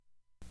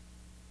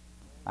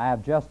I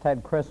have just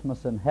had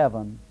Christmas in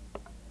heaven,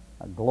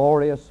 a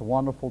glorious,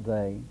 wonderful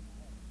day.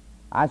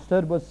 I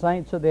stood with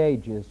saints of the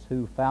ages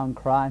who found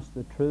Christ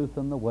the truth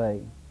and the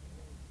way.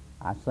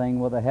 I sing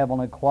with a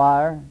heavenly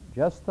choir,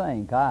 just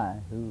think, I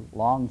who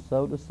long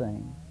so to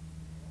sing.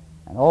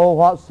 And oh,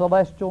 what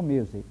celestial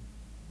music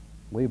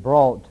we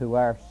brought to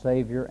our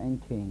Savior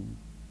and King.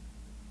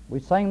 We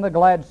sang the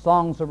glad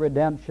songs of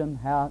redemption,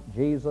 how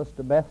Jesus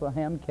to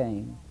Bethlehem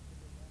came,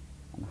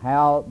 and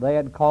how they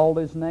had called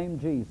His name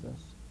Jesus,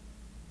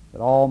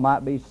 that all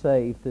might be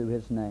saved through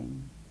His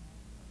name.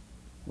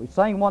 We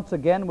sang once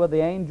again with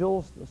the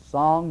angels the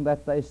song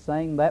that they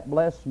sang that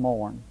blessed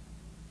morn,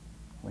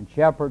 when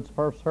shepherds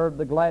first heard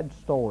the glad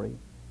story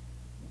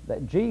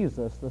that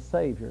Jesus the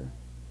Savior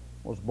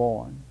was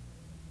born.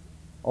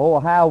 Oh,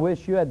 how I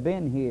wish you had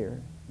been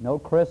here. No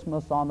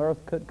Christmas on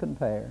earth could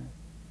compare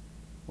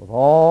with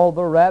all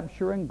the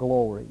rapture and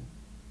glory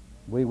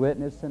we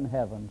witness in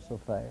heaven so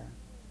fair.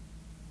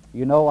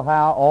 You know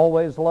how I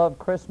always loved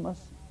Christmas.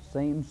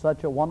 Seems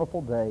such a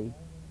wonderful day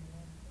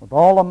with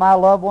all of my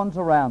loved ones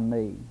around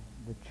me,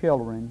 the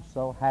children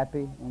so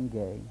happy and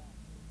gay.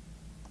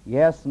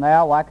 Yes,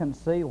 now I can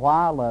see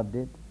why I loved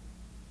it,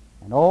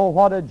 and oh,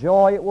 what a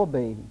joy it will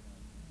be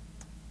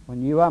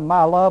when you and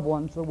my loved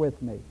ones are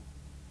with me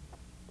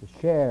to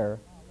share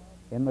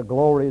in the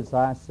glories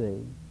I see.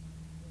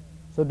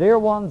 So, dear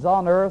ones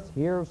on earth,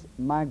 here's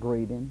my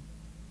greeting.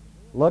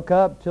 Look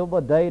up till the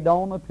day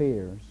dawn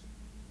appears,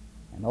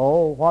 and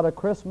oh, what a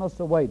Christmas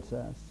awaits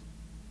us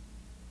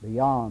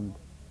beyond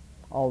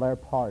all their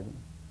parting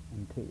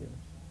and tears.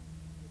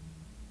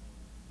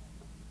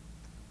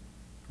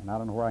 And I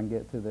don't know where I can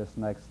get through this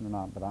next or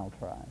not, but I'll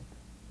try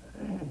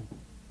it.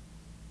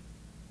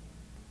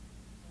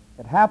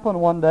 It happened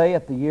one day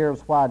at the year's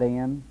white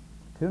end.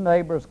 Two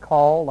neighbors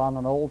called on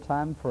an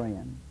old-time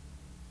friend.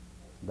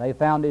 They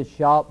found his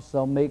shop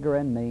so meager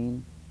and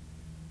mean,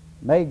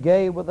 made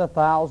gay with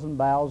 1,000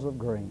 boughs of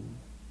green.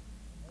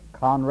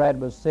 Conrad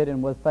was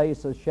sitting with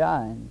face a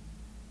shine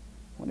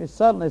when he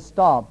suddenly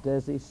stopped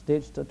as he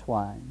stitched a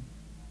twine,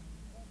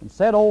 and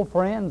said, "Old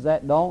friends,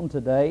 at dawn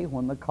today,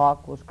 when the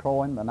cock was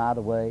crowing the night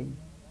away,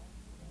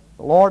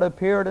 the Lord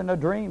appeared in a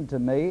dream to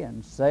me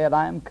and said,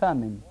 I am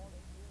coming,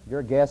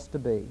 your guest to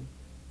be.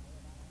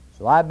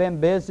 So I've been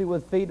busy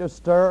with feet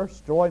astir,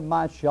 strewing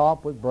my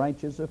shop with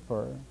branches of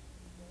fir.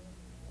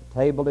 The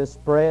table is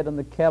spread and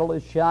the kettle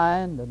is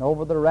shined, and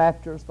over the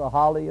rafters the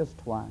holly is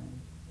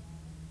twined.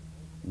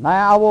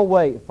 Now I will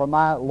wait for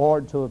my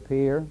Lord to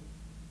appear,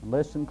 and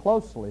listen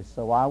closely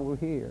so I will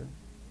hear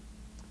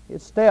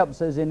His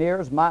steps as He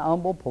nears my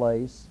humble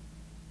place,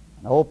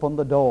 and open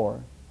the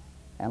door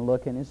and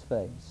look in His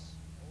face."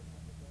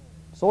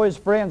 So his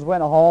friends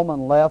went home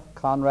and left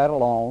Conrad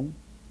alone,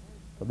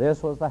 for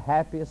this was the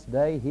happiest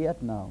day he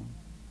had known.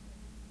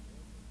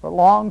 For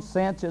long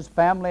since his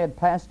family had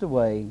passed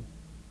away,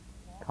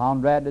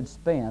 Conrad had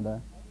spent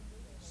a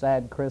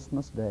sad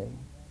Christmas day.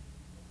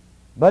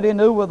 But he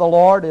knew with the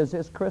Lord as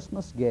his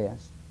Christmas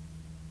guest,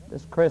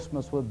 this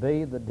Christmas would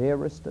be the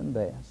dearest and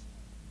best.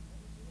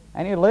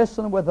 And he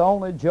listened with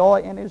only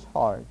joy in his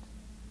heart.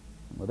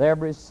 With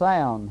every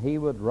sound he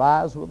would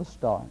rise with a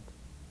start,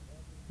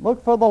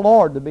 look for the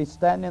Lord to be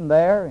standing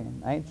there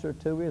in answer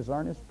to his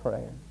earnest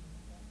prayer.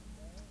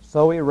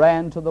 So he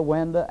ran to the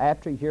window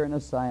after hearing a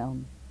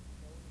sound.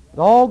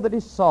 But all that he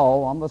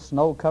saw on the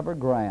snow-covered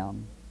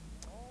ground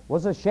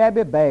was a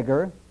shabby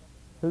beggar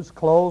whose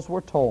clothes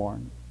were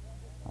torn,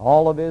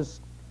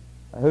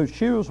 whose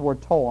shoes were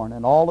torn,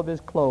 and all of his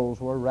clothes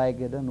were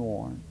ragged and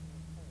worn.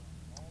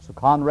 So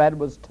Conrad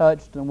was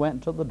touched and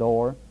went to the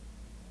door,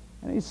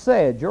 and he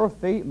said, "Your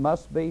feet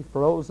must be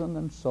frozen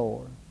and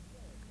sore.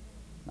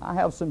 I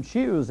have some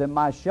shoes in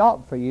my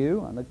shop for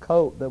you, and a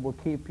coat that will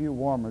keep you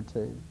warmer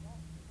too."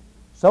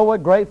 So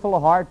with grateful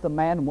heart the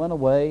man went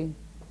away.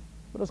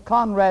 But as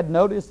Conrad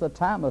noticed the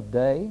time of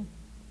day,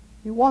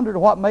 he wondered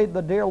what made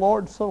the dear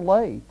Lord so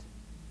late,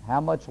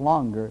 how much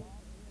longer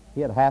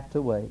he'd have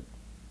to wait.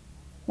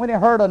 When he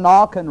heard a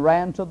knock and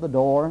ran to the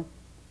door,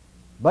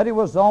 but he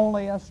was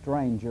only a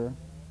stranger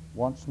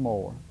once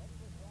more.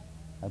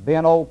 A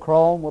bent old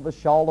crone with a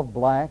shawl of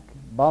black,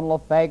 bundle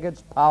of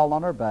faggots piled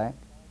on her back.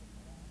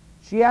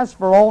 She asked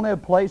for only a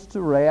place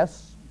to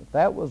rest, but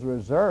that was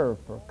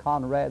reserved for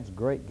Conrad's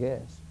great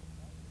guest.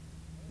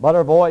 But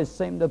her voice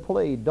seemed to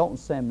plead, "Don't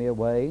send me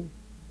away.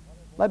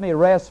 Let me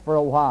rest for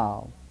a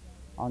while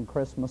on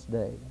Christmas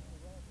Day."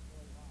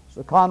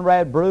 So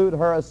Conrad brewed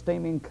her a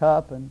steaming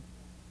cup and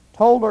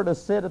told her to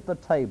sit at the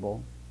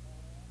table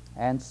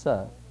and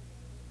sup.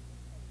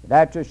 But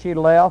after she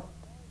left,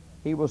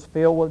 he was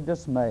filled with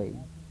dismay,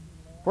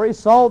 for he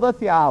saw that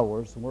the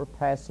hours were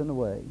passing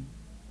away,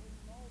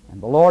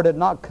 and the Lord had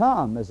not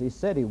come as he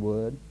said he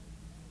would.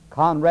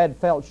 Conrad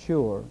felt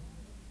sure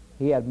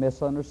he had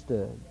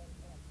misunderstood.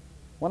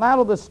 When out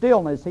of the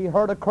stillness he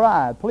heard a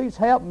cry, "Please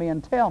help me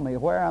and tell me,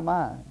 where am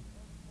I?"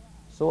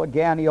 So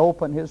again he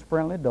opened his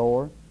friendly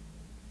door,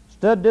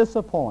 stood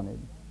disappointed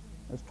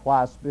as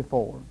twice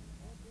before.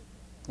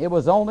 It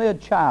was only a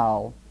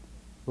child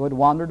who had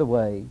wandered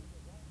away,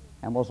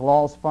 and was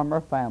lost from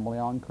her family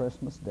on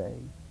Christmas Day.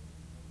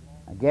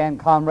 Again,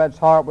 Conrad's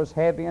heart was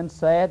heavy and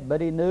sad,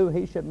 but he knew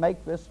he should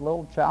make this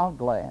little child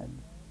glad.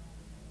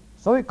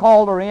 So he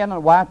called her in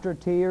and wiped her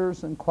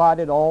tears and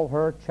quieted all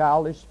her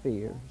childish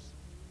fears.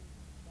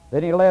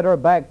 Then he led her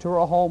back to her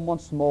home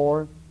once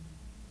more.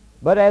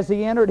 But as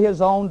he entered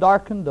his own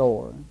darkened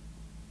door,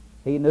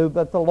 he knew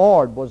that the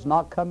Lord was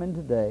not coming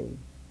today,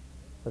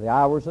 for the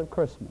hours of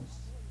Christmas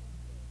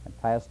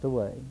had passed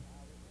away.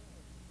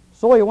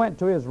 So he went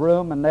to his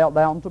room and knelt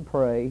down to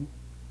pray.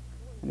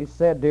 And he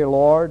said, "Dear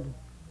Lord,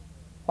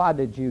 why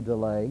did you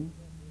delay?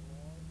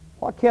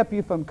 What kept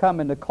you from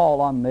coming to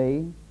call on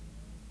me?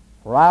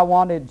 For I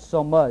wanted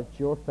so much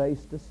your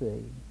face to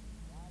see."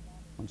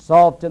 And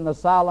soft in the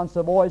silence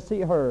a voice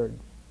he heard,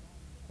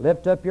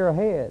 "Lift up your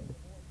head,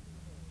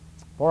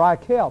 for I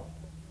kept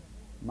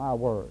my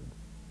word.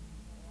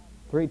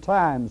 3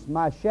 times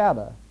my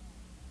shadow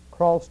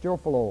crossed your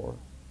floor.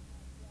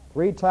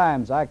 3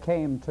 times I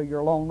came to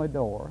your lonely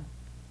door.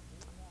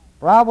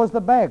 For I was the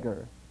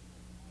beggar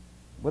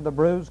with the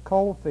bruised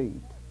cold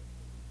feet.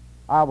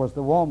 I was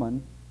the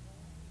woman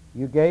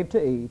you gave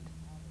to eat.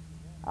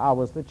 I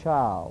was the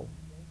child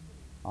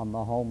on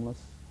the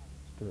homeless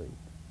street."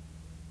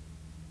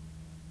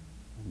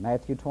 And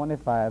Matthew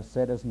 25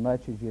 said, "As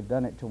much as you've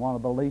done it to one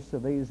of the least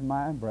of these,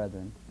 my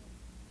brethren,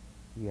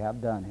 you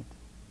have done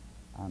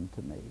it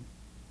unto me."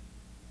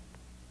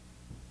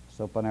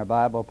 So open our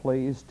Bible,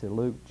 please, to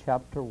Luke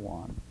chapter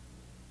 1.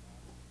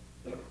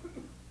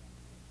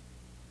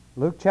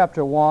 Luke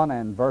chapter 1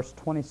 and verse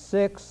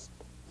 26.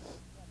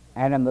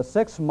 "And in the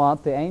 6th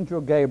month the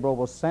angel Gabriel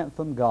was sent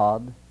from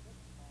God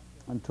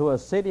unto a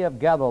city of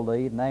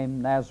Galilee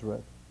named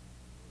Nazareth,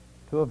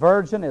 to a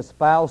virgin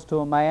espoused to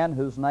a man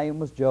whose name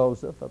was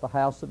Joseph, of the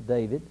house of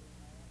David.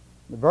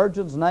 The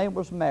virgin's name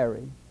was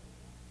Mary.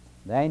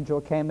 The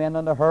angel came in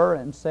unto her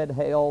and said,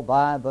 Hail,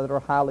 thou that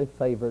art highly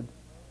favored.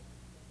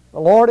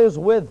 The Lord is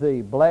with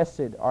thee.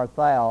 Blessed art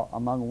thou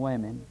among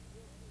women.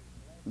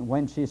 And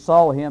when she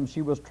saw him,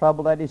 she was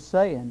troubled at his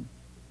saying,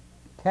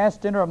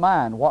 cast in her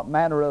mind what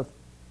manner of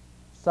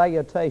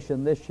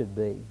salutation this should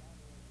be.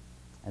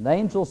 And the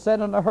angel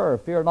said unto her,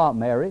 Fear not,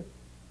 Mary,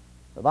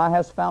 for thou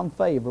hast found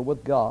favor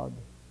with God.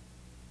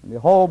 And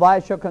behold, thou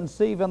shalt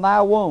conceive in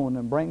thy womb,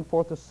 and bring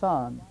forth a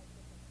son,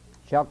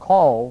 shall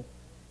call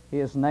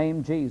his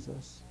name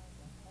Jesus.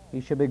 He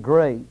shall be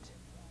great,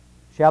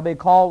 shall be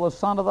called the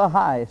Son of the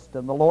Highest,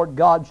 and the Lord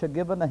God shall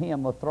give unto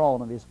him the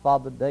throne of his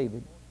father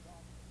David.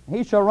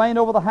 He shall reign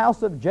over the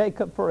house of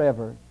Jacob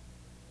forever,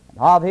 and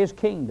of his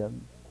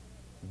kingdom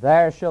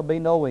there shall be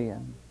no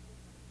end.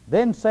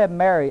 Then said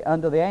Mary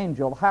unto the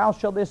angel, How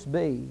shall this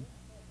be,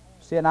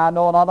 seeing I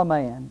know not a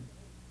man?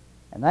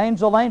 And the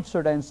angel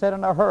answered and said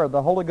unto her,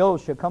 The Holy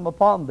Ghost shall come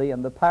upon thee,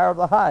 and the power of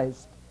the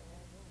Highest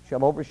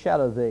shall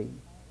overshadow thee.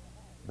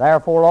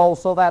 Therefore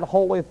also that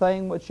holy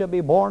thing which shall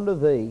be born to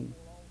thee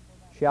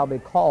shall be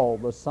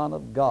called the Son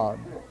of God.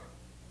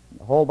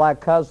 Behold, thy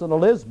cousin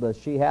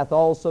Elizabeth, she hath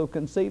also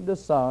conceived a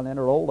son in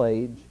her old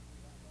age,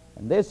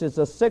 and this is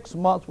the 6th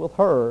month with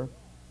her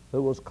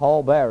who was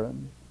called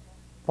barren.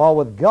 For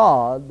with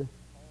God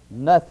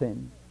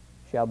nothing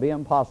shall be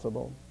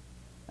impossible.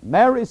 And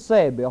Mary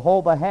said,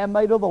 Behold, the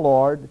handmaid of the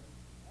Lord,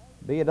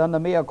 be it unto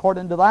me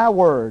according to thy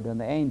word. And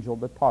the angel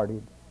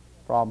departed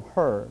from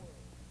her.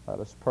 Let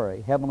us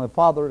pray. Heavenly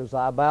Father, as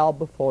I bow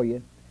before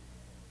you,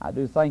 I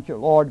do thank you,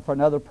 Lord, for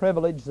another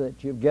privilege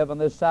that you've given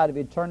this side of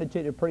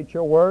eternity to preach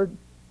your word.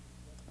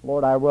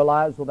 Lord, I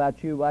realize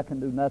without you I can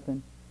do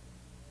nothing.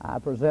 I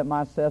present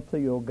myself to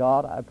you, O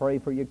God. I pray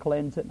for your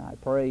cleansing. I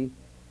pray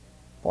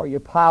for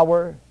your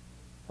power,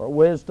 for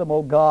wisdom,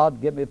 O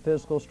God. Give me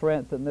physical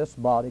strength in this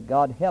body.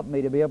 God, help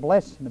me to be a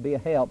blessing, to be a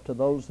help to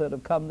those that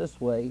have come this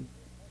way.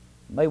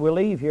 May we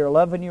leave here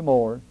loving you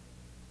more,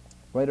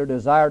 greater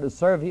desire to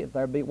serve you. If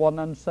there be one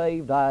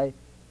unsaved, I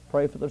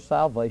pray for their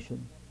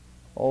salvation.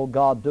 Oh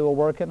God, do a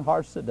work in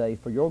hearts today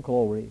for your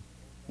glory.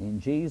 In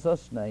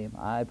Jesus' name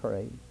I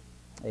pray.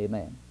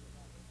 Amen.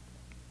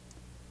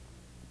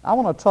 I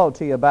want to talk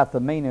to you about the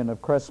meaning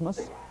of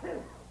Christmas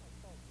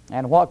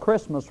and what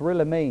Christmas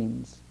really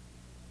means.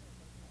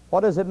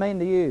 What does it mean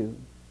to you?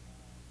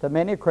 To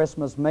many,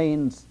 Christmas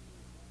means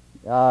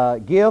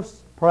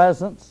gifts,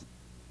 presents,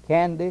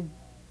 candy,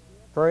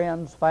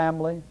 friends,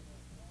 family,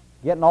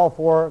 getting off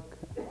work,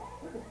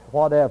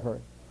 whatever.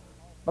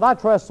 But I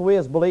trust we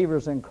as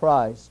believers in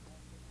Christ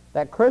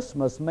that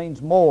Christmas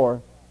means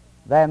more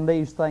than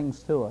these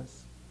things to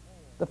us.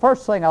 The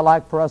first thing I'd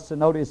like for us to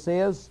notice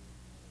is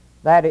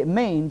that it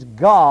means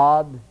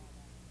God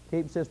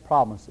keeps His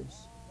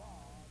promises.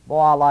 Boy,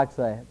 I like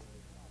that.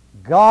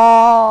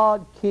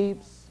 God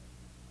keeps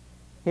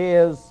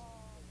His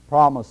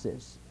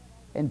promises.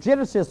 In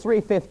Genesis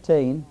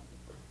 3:15,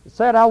 it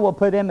said, I will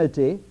put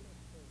enmity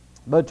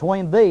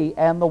between thee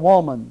and the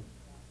woman,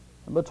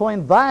 and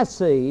between thy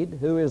seed,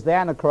 who is the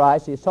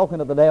Antichrist, he's talking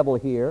to the devil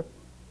here,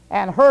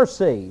 and her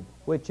seed,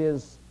 which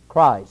is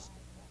Christ.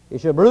 He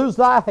shall bruise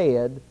thy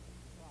head,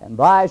 and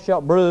thou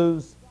shalt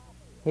bruise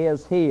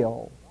his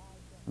heel.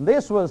 And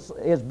this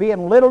is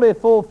being literally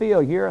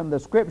fulfilled here in the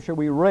scripture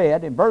we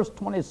read in verse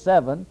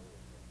 27.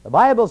 The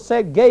Bible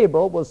said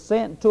Gabriel was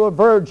sent to a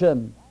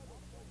virgin,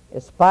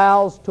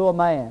 espoused to a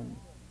man.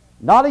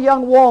 Not a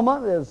young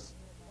woman, as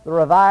the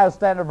Revised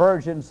Standard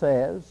Version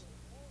says,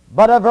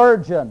 but a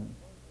virgin.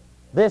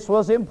 This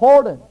was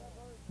important,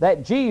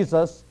 that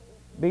Jesus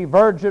be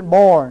virgin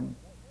born,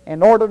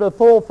 in order to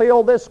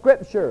fulfill this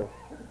scripture,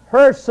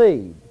 her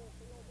seed.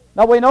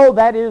 Now we know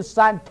that is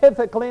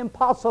scientifically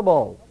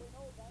impossible.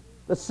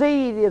 The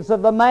seed is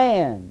of the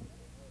man.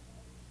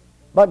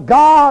 But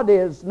God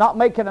is not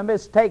making a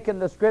mistake in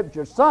the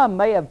scripture. Some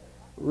may have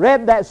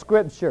read that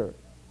scripture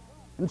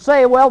and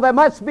say, well, there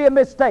must be a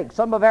mistake.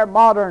 Some of our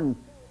modern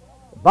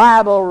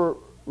Bible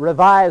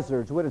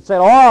revisers would have said,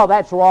 oh,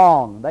 that's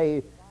wrong.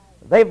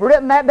 They've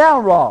written that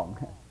down wrong.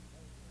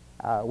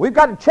 We've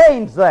got to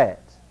change that.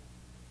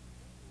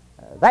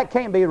 That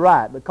can't be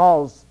right,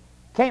 because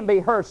it can't be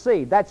her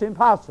seed. That's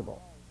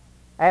impossible.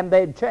 And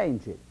they'd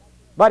change it.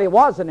 But it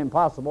wasn't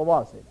impossible,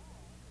 was it?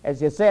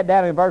 As you said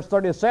down in verse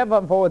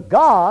 37, for with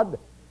God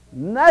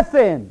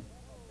nothing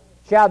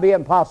shall be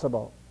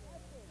impossible.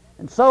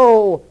 And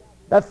so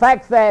the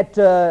fact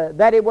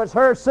that it was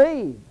her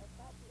seed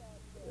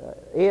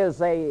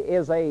is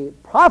a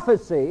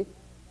prophecy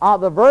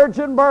of the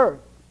virgin birth,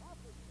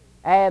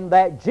 and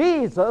that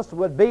Jesus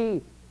would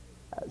be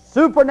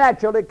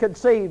supernaturally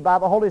conceived by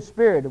the Holy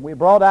Spirit. And we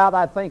brought out,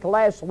 I think,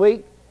 last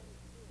week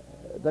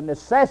the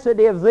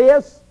necessity of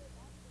this,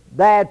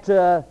 that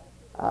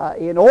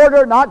in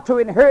order not to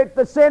inherit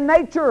the sin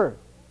nature,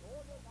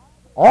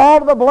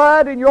 all the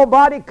blood in your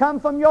body come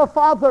from your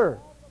father.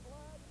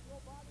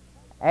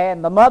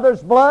 And the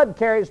mother's blood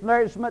carries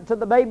nourishment to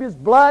the baby's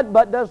blood,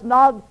 but does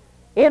not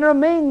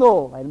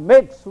intermingle and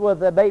mix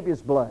with the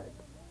baby's blood.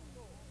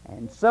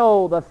 And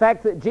so the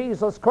fact that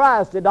Jesus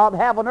Christ did not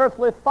have an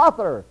earthly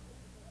father,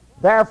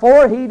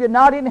 therefore he did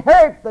not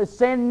inherit the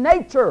sin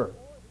nature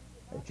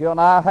that you and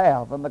I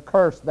have, and the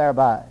curse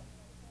thereby.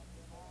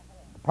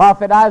 The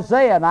prophet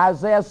Isaiah in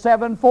Isaiah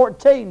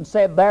 7:14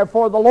 said,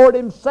 therefore the Lord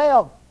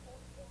himself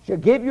shall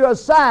give you a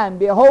sign.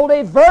 Behold,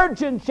 a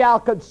virgin shall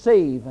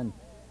conceive and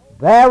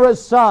bear a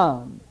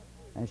son,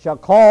 and shall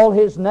call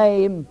his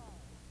name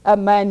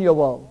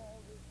Emmanuel,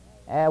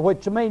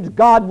 which means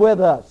God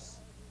with us.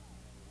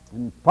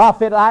 And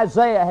prophet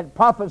Isaiah had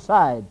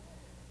prophesied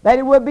that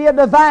it would be a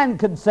divine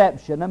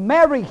conception. And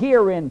Mary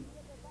here in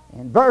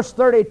verse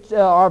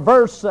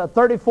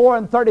 34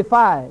 and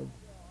 35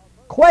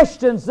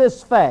 questions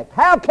this fact.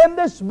 How can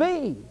this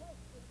be?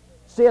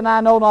 Seeing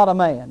I know not a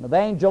man. The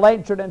angel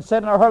answered and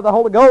said unto her, the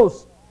Holy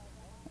Ghost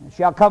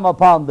shall come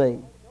upon thee.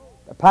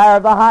 The power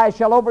of the high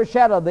shall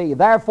overshadow thee.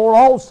 Therefore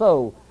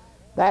also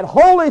that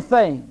holy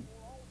thing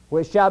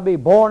which shall be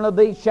born of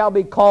thee shall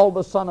be called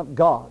the Son of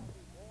God.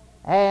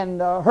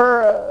 And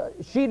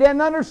she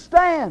didn't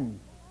understand.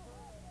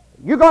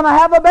 You're going to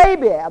have a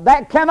baby.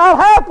 That cannot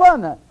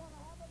happen.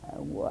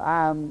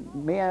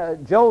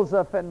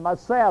 Joseph and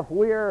myself,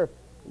 we're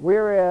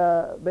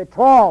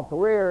betrothed,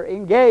 we're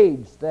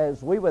engaged,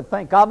 as we would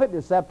think of it,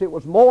 except it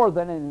was more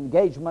than an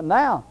engagement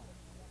now.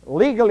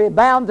 Legally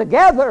bound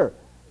together,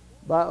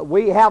 but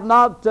we have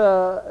not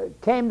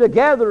came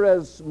together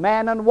as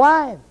man and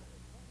wife.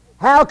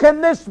 How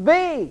can this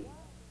be?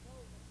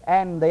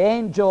 And the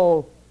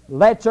angel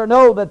lets her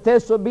know that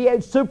this would be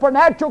a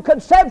supernatural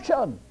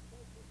conception.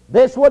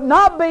 This would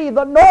not be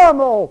the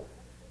normal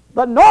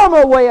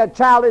way a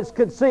child is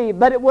conceived,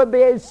 but it would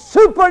be a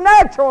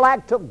supernatural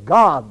act of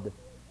God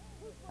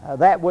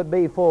that would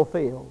be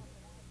fulfilled.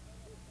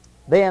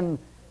 Then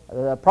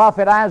the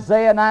prophet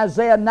Isaiah in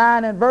Isaiah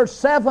 9 and verse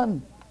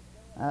 7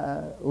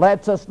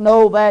 lets us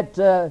know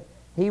that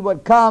he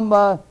would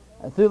come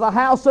through the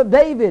house of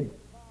David.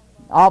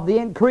 Of the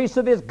increase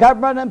of his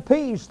government and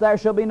peace there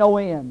shall be no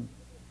end,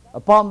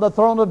 upon the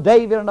throne of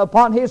David and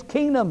upon his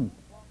kingdom,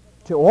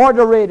 to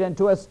order it and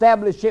to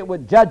establish it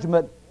with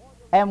judgment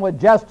and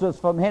with justice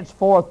from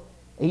henceforth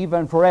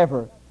even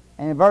forever.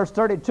 And in verse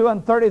 32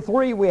 and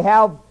 33 we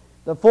have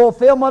the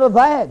fulfillment of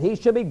that. He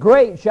shall be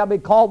great, shall be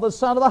called the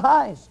Son of the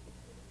Highest.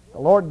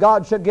 The Lord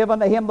God shall give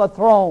unto him the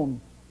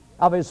throne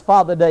of his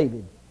father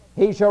David.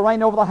 He shall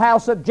reign over the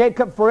house of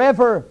Jacob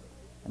forever,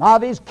 and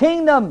of his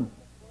kingdom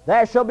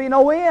there shall be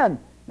no end.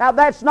 Now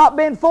that's not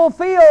been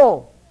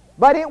fulfilled,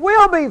 but it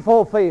will be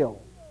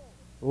fulfilled.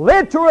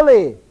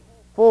 Literally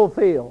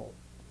fulfilled.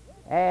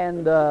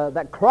 And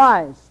that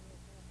Christ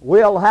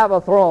will have a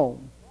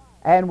throne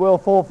and will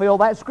fulfill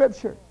that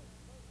scripture.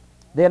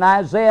 Then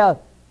Isaiah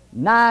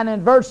 9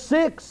 and verse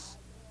 6.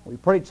 We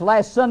preached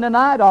last Sunday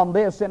night on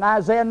this in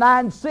Isaiah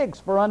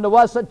 9:6. For unto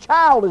us a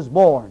child is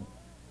born.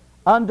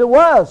 Unto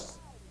us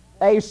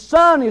a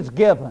son is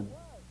given.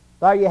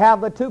 There you have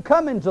the two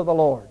comings of the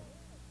Lord.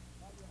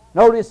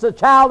 Notice the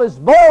child is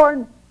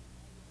born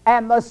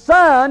and the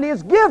son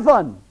is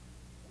given.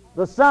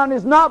 The son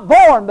is not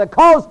born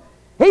because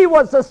he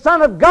was the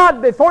Son of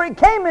God before he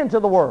came into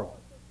the world.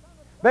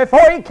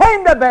 Before he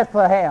came to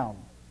Bethlehem,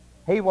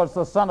 he was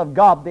the Son of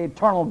God, the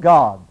eternal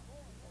God.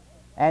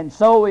 And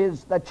so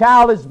the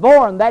child is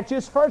born. That's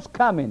his first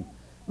coming.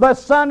 The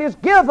Son is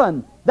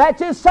given.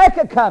 That's His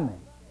second coming.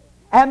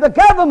 And the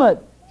government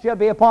shall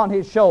be upon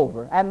His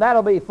shoulder, and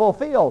that'll be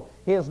fulfilled.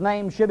 His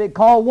name shall be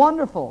called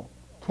Wonderful,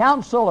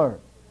 Counselor,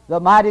 the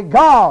Mighty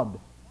God,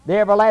 the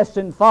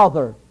Everlasting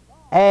Father,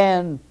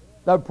 and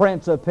the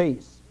Prince of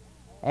Peace.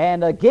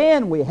 And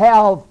again we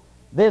have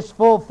this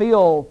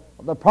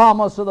the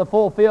promise of the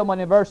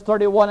fulfillment in verse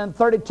 31 and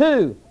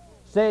 32.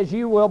 Says,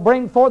 you will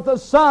bring forth a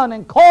son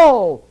and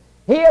call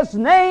His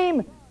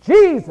name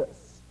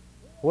Jesus,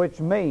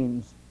 which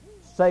means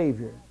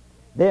Savior.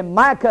 Then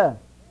Micah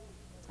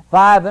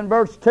 5 and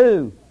verse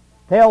 2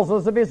 tells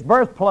us of His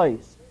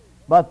birthplace.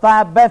 But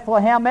thou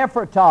Bethlehem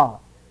Ephratah,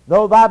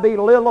 though thou be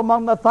little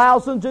among the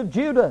thousands of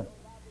Judah,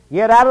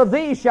 yet out of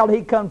thee shall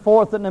He come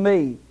forth unto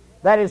me,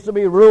 that is to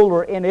be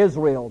ruler in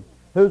Israel,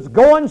 whose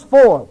goings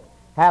forth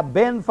have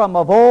been from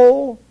of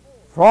old,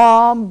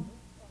 from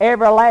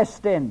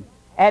everlasting.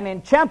 And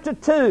in chapter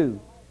 2,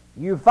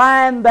 you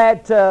find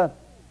that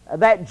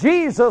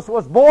Jesus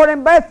was born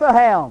in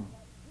Bethlehem.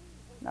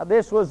 Now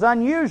this was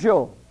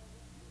unusual.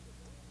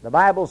 The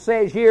Bible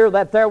says here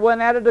that there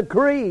went out a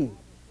decree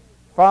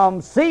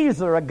from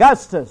Caesar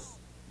Augustus.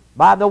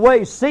 By the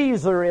way,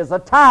 Caesar is a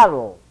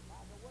title.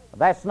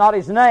 That's not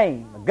his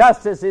name.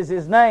 Augustus is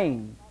his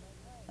name.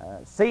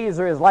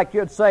 Caesar is like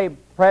you'd say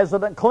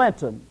President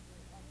Clinton.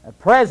 A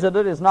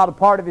president is not a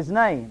part of his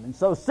name. And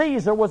so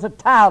Caesar was a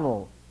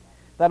title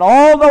that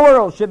all the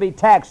world should be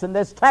taxed. And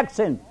this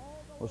taxing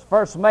was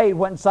first made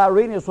when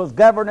Cyrenius was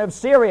governor of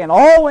Syria, and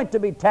all went to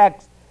be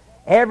taxed,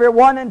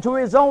 everyone into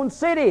his own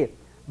city.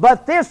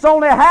 But this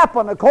only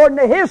happened, according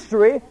to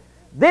history,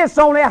 this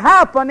only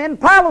happened in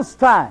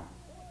Palestine.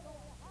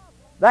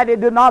 That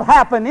it did not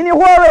happen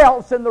anywhere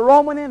else in the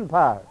Roman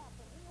Empire.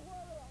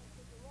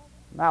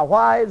 Now,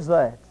 why is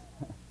that?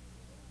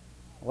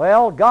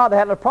 Well, God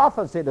had a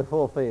prophecy to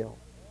fulfill.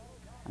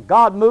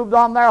 God moved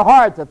on their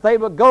heart that they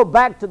would go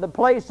back to the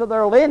place of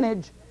their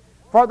lineage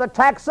for the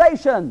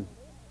taxation.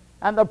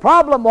 And the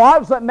problem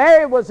was that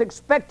Mary was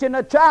expecting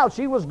a child.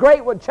 She was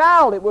great with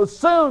child. It was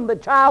soon the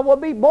child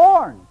would be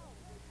born.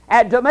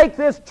 And to make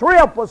this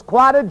trip was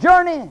quite a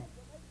journey.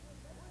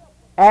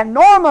 And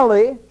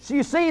normally,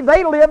 you see,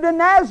 they lived in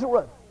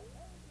Nazareth.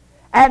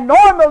 And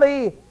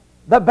normally,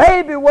 the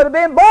baby would have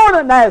been born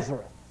in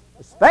Nazareth.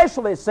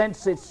 Especially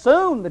since it's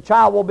soon the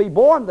child will be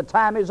born. The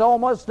time is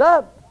almost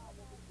up.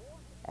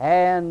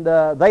 And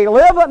they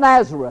live at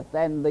Nazareth.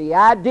 And the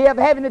idea of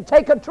having to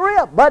take a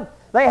trip, but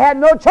they had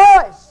no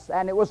choice.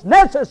 And it was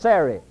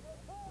necessary.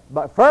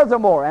 But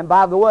furthermore, and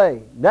by the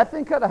way,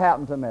 nothing could have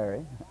happened to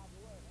Mary.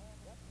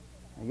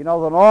 You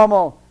know, the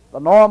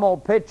normal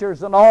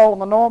pictures and all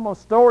the normal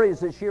stories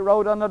that she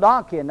rode on the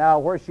donkey. Now,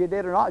 where she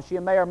did or not, she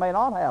may or may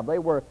not have. They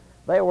were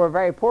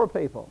very poor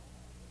people.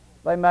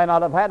 They may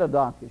not have had a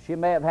donkey. She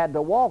may have had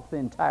to walk the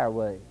entire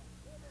way.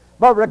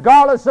 But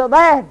regardless of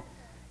that,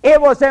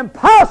 it was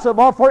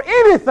impossible for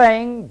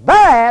anything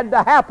bad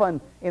to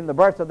happen in the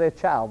birth of this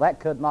child. That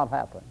could not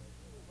happen.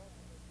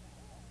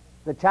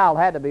 The child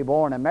had to be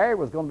born, and Mary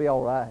was going to be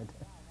all right.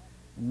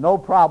 No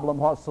problem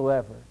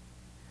whatsoever.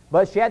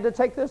 But she had to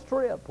take this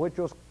trip, which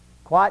was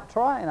quite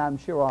trying, I'm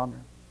sure, on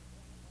her.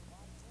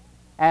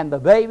 And the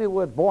baby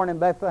was born in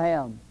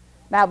Bethlehem.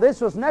 Now,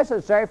 this was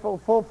necessary for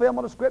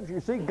fulfillment of Scripture. You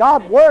see,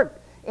 God worked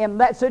in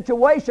that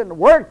situation,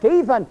 worked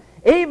even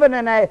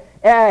in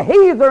a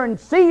heathen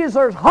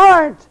Caesar's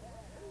heart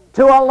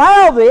to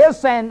allow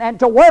this and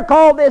to work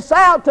all this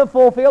out to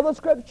fulfill the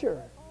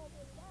Scripture.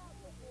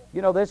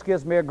 You know, this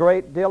gives me a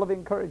great deal of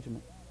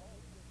encouragement.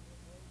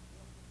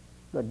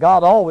 That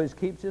God always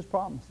keeps His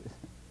promises.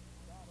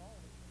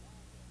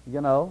 You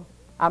know,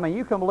 I mean,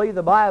 you can believe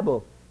the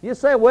Bible. You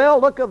say,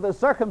 well, look at the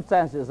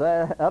circumstances.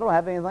 I don't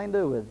have anything to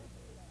do with it.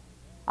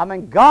 I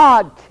mean,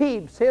 God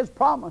keeps His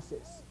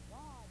promises.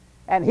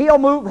 And He'll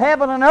move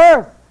heaven and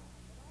earth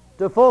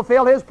to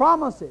fulfill His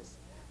promises.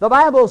 The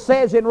Bible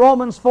says in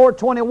Romans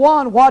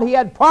 4:21, what He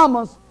had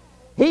promised,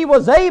 He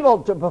was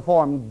able to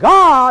perform.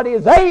 God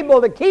is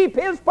able to keep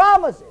His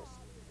promises.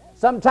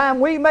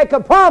 Sometimes we make a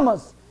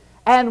promise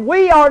and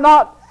we are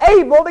not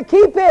able to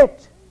keep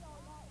it.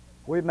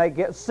 We may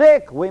get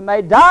sick. We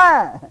may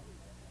die.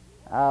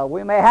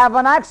 We may have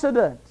an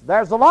accident.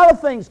 There's a lot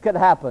of things could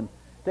happen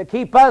to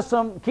keep us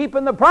from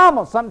keeping the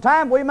promise.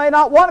 Sometimes we may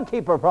not want to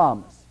keep our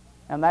promise,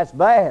 and that's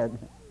bad.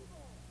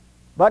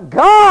 But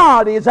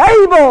God is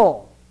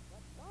able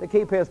to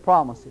keep His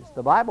promises.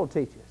 The Bible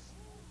teaches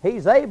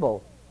He's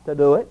able to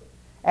do it.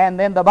 And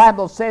then the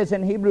Bible says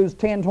in Hebrews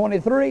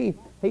 10:23,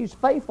 He's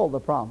faithful to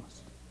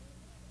promise.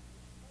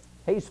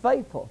 He's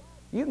faithful.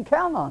 You can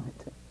count on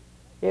it.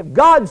 If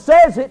God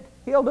says it,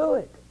 He'll do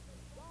it.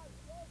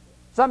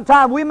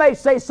 Sometimes we may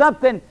say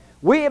something,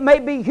 it may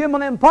be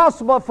humanly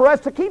impossible for us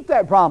to keep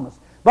that promise.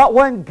 But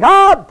when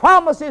God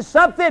promises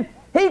something,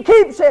 He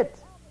keeps it.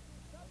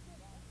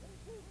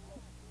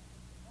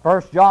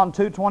 1 John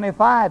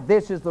 2:25,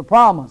 this is the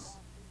promise,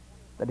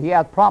 that He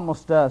hath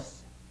promised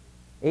us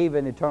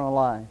even eternal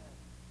life.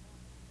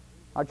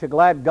 Aren't you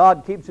glad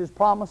God keeps His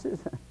promises?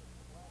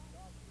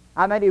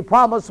 I mean, He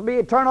promised me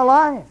eternal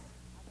life.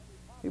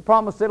 He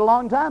promised it a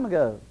long time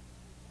ago.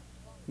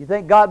 You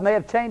think God may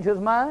have changed His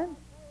mind?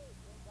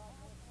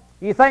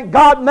 You think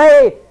God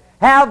may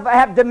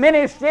have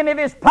diminished any of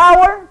His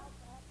power?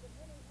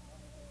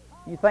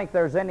 You think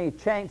there's any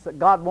chance that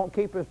God won't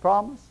keep His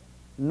promise?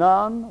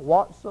 None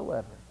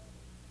whatsoever.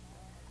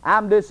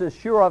 I'm just as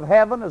sure of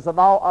heaven as I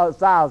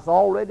was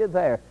already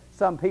there.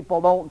 Some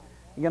people don't,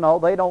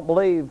 they don't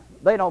believe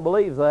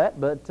that.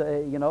 But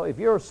if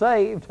you're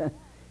saved,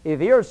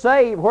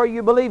 whether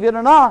you believe it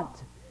or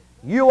not,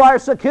 you are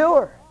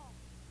secure,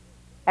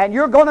 and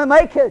you're going to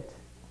make it.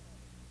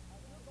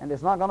 And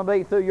it's not going to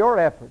be through your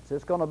efforts.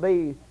 It's going to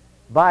be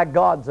by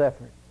God's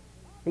effort.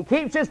 He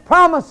keeps His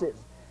promises.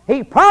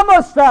 He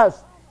promised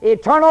us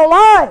eternal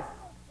life.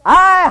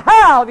 I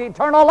have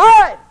eternal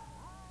life.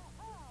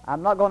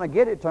 I'm not going to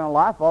get eternal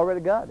life. I've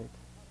already got it.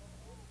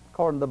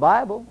 According to the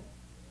Bible,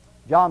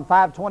 John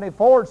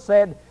 5:24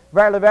 said,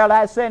 Verily, verily,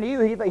 I say unto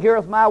you, he that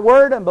heareth my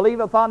word and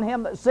believeth on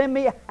Him that sent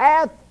me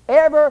hath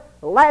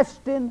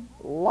everlasting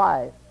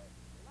life,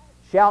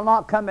 shall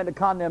not come into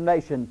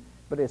condemnation,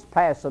 but is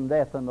passed from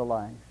death unto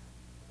life.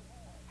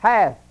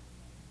 Hath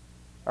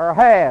or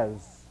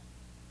has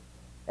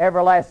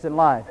everlasting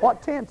life.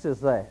 What tense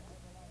is that?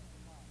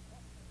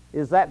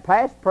 Is that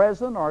past,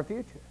 present, or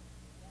future?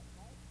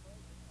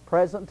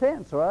 Present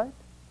tense, right?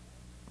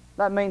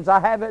 That means I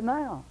have it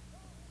now.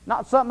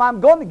 Not something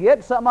I'm going to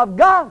get, something I've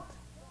got.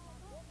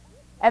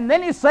 And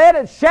then He said,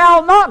 it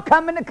shall not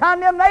come into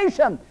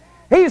condemnation.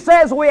 He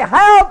says we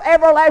have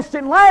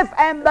everlasting life,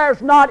 and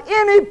there's not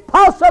any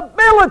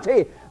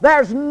possibility.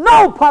 There's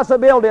no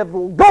possibility of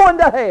going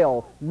to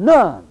hell.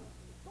 None.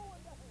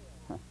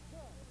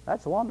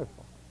 That's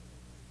wonderful.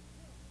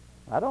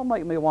 That don't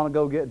make me want to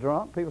go get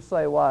drunk. People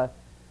say, why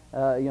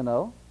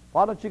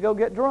don't you go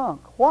get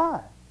drunk?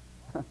 Why?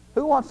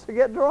 Who wants to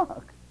get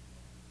drunk?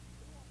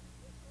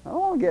 I don't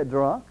want to get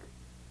drunk.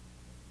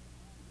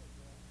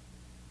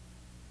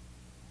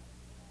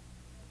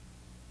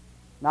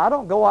 Now, I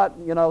don't go out,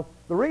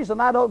 the reason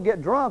I don't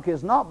get drunk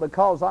is not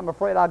because I'm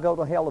afraid I'll go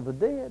to hell of the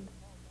dead.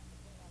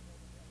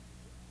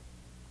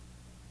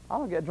 I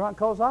don't get drunk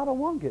because I don't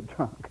want to get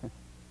drunk.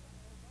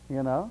 I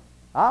don't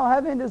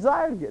have any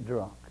desire to get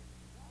drunk.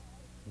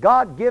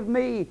 God give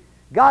me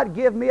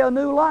a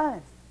new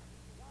life.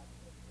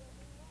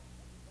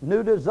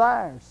 New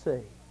desires, see.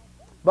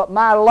 But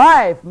my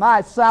life,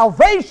 my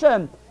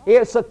salvation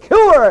is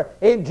secure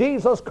in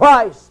Jesus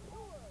Christ.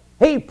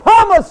 He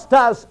promised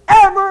us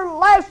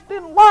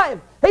everlasting life.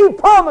 He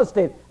promised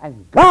it.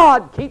 And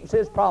God keeps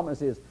His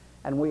promises.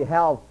 And we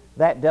have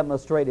that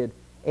demonstrated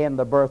in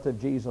the birth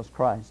of Jesus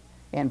Christ.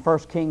 In 1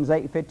 Kings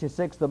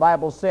 8:56, the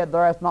Bible said,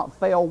 there hath not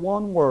failed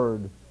one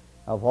word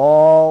of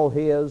all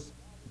His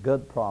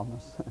good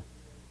promise.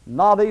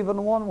 Not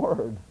even one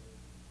word.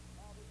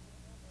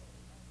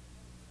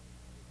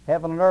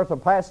 Heaven and earth will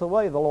pass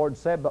away, the Lord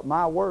said, but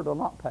my word will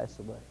not pass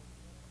away.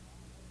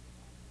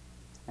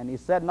 And He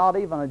said not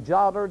even a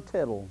jot or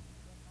tittle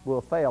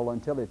will fail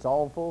until it's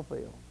all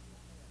fulfilled.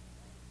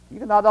 You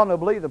can not only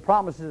believe the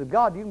promises of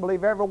God, you can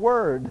believe every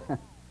word.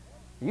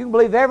 You can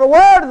believe every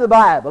word of the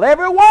Bible.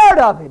 Every word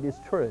of it is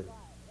true.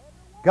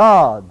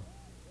 God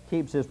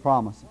keeps His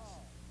promises.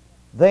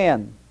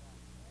 Then,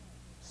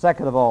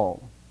 second of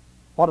all,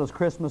 what does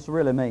Christmas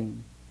really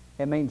mean?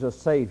 It means a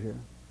Savior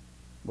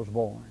was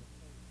born.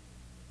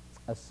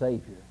 A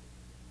Savior.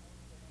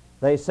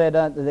 They said,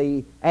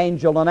 the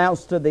angel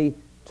announced to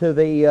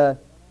the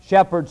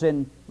shepherds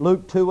in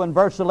Luke 2 and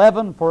verse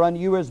 11, for unto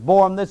you is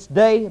born this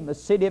day in the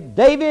city of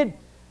David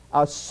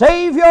a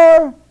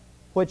Savior,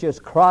 which is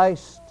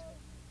Christ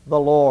the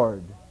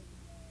Lord.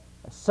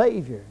 A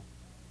Savior.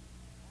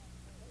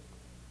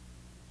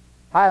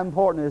 How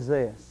important is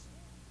this?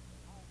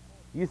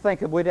 You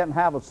think if we didn't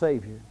have a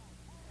Savior?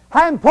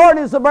 How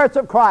important is the birth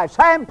of Christ?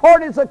 How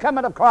important is the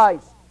coming of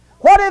Christ?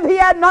 What if He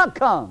had not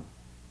come?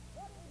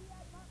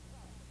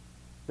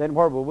 Then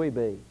where would we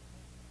be?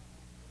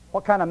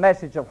 What kind of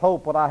message of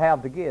hope would I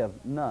have to give?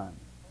 None.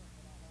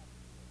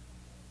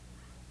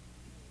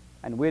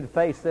 And we'd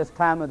face this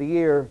time of the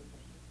year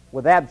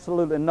with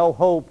absolutely no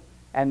hope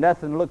and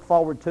nothing to look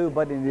forward to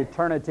but an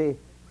eternity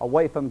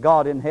away from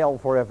God in hell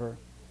forever.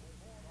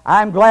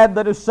 I'm glad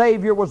that a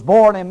Savior was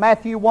born. In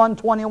Matthew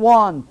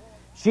 1:21,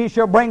 she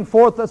shall bring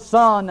forth a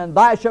son, and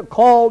thou shalt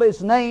call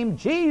His name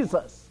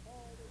Jesus,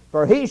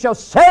 for He shall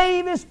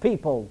save His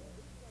people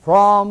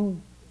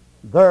from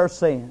their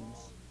sins.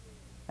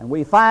 And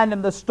we find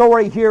in the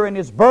story here in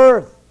His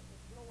birth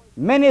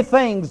many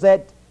things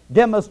that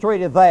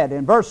demonstrated that.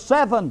 In verse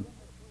 7,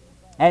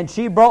 and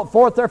she brought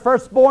forth her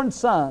firstborn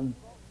son,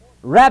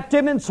 wrapped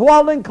Him in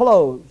swaddling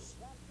clothes,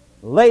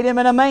 laid Him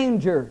in a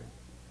manger,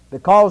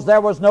 because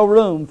there was no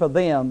room for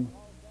them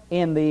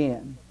in the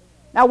inn.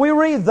 Now we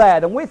read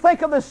that and we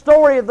think of the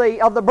story of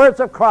the birth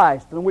of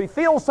Christ, and we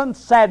feel some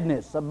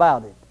sadness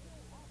about it.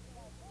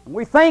 And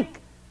we think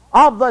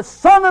of the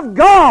Son of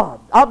God,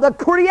 of the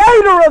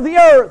Creator of the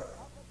earth,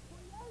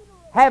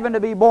 having to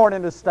be born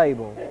in a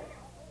stable.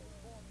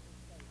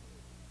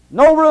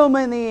 No room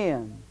in the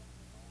inn.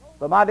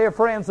 But my dear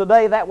friends,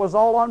 today that was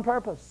all on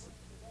purpose.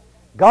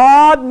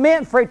 God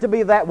meant for it to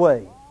be that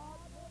way.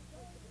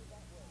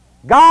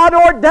 God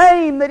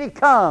ordained that He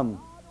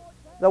come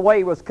the way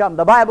He was come.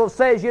 The Bible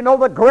says, you know,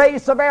 the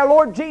grace of our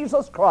Lord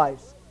Jesus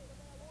Christ,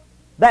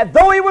 that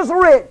though He was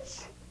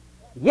rich,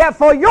 yet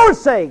for your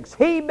sakes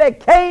He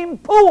became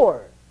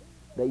poor,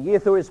 that ye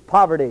through His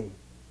poverty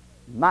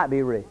might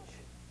be rich.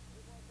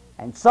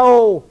 And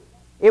so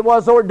it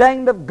was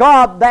ordained of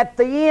God that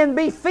the end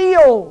be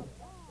filled.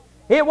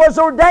 It was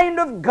ordained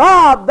of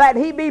God that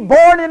He be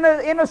born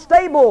in a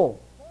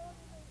stable.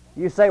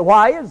 You say,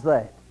 why is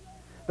that?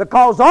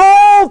 Because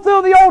all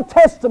through the Old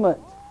Testament,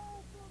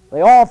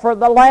 they offered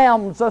the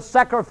lambs a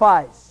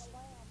sacrifice.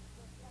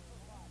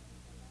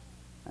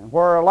 And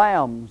where are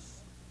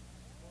lambs?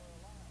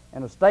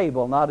 In a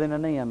stable, not in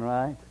an inn,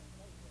 right?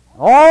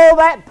 All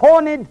that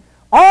pointed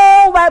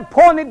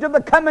to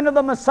the coming of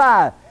the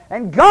Messiah.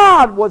 And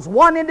God was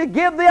wanting to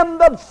give them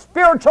the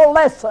spiritual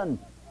lesson.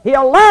 He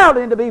allowed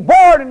Him to be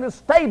born in the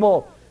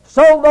stable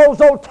so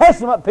those Old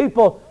Testament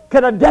people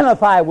could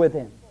identify with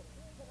Him.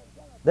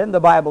 Then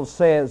the Bible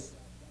says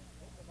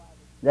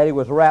that He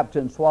was wrapped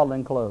in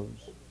swaddling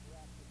clothes.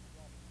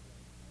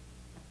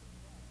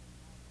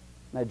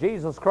 Now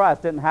Jesus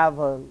Christ didn't have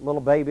a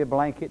little baby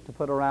blanket to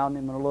put around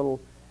Him and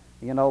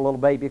a little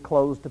baby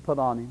clothes to put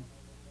on Him.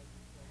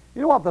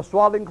 You know what the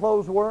swaddling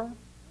clothes were?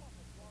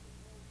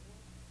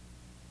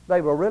 They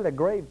were really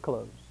grave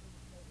clothes.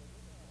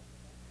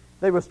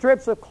 They were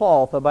strips of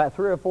cloth about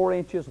 3 or 4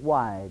 inches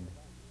wide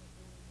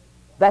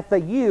that they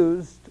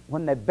used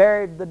when they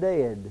buried the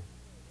dead.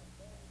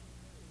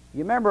 You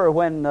remember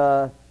when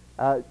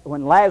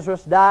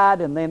Lazarus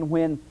died, and then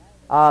when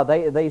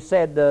they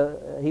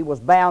said he was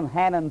bound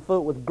hand and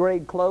foot with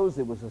grave clothes?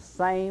 It was the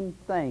same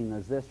thing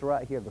as this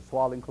right here, the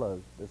swaddling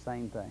clothes, the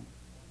same thing.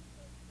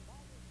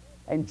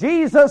 And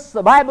Jesus,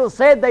 the Bible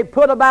said, they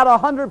put about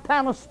 100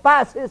 pounds of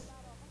spices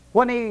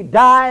when He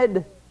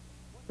died.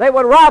 They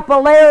would wrap a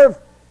layer of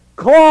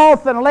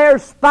cloth and a layer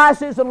of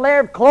spices and a layer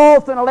of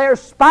cloth and a layer of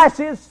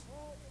spices,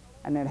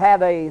 and it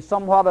had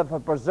somewhat of a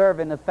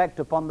preserving effect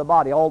upon the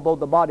body, although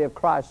the body of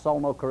Christ saw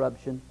no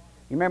corruption.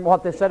 You remember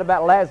what they said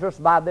about Lazarus?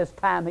 By this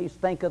time he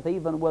stinketh,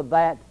 even with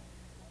that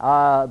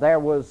there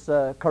was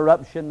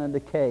corruption and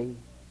decay.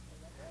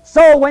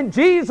 So when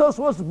Jesus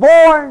was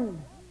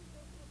born,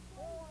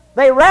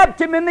 they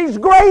wrapped Him in these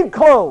grave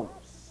clothes.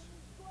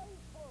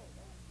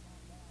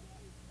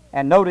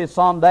 And notice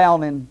on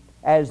down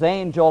as the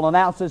angel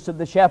announces to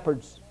the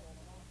shepherds,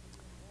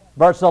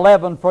 verse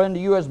 11, for unto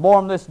you is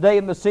born this day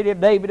in the city of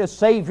David a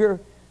Savior,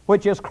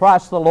 which is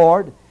Christ the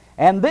Lord.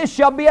 And this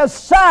shall be a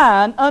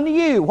sign unto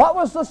you. What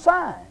was the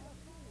sign?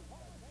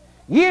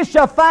 Ye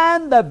shall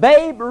find the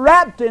babe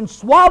wrapped in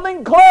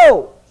swaddling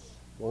clothes,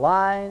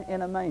 lying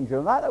in a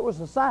manger. Now, that was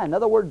a sign. In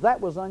other words,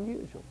 that was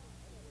unusual.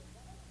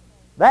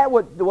 That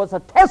was a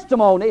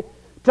testimony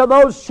to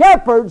those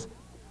shepherds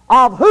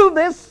of who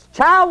this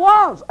child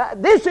was.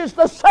 This is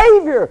the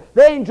Savior,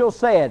 the angel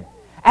said.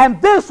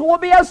 And this will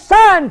be a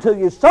sign to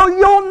you, so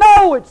you'll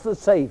know it's the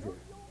Savior.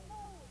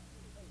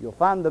 You'll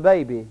find the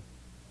baby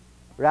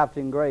wrapped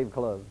in grave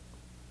clothes.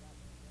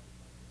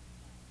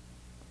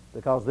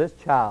 Because this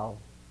child,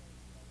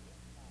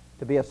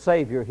 to be a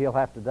Savior, He'll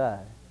have to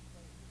die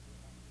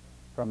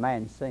for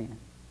man's sin.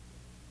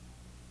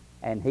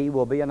 And He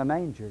will be in a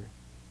manger,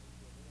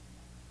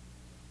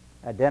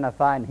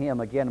 identifying Him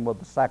again with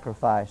the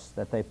sacrifice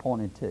that they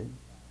pointed to.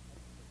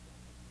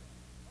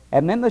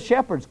 And then the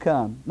shepherds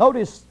come.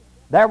 Notice,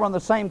 there were the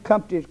same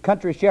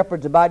country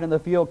shepherds abiding in the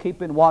field,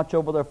 keeping watch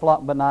over their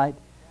flock by night.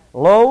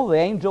 Lo, the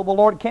angel of the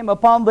Lord came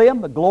upon them,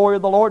 the glory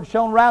of the Lord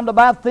shone round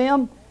about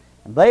them,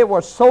 and they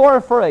were sore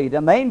afraid.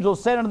 And the angel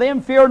said unto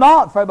them, fear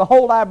not, for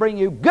behold, I bring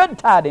you good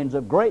tidings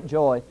of great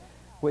joy,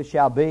 which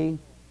shall be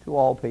to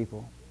all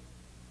people.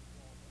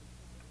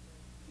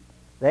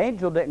 The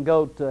angel didn't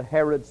go to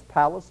Herod's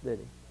palace, did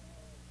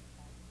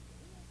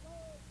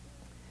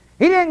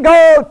he? He didn't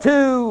go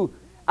to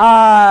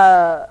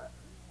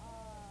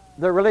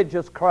the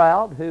religious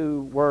crowd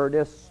who were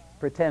just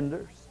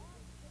pretenders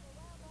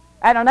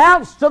and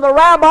announced to the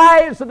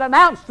rabbis and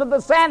announced to the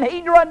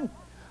Sanhedrin,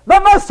 the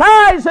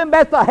Messiah is in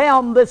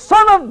Bethlehem, the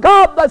Son of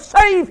God, the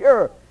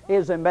Savior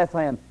is in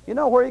Bethlehem. You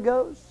know where he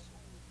goes?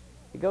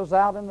 He goes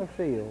out in the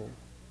field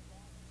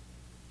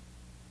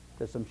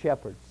to some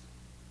shepherds.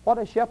 What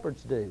do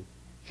shepherds do?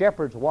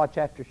 Shepherds watch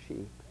after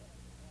sheep.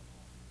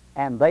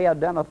 And they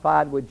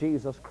identified with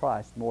Jesus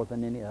Christ more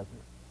than any other.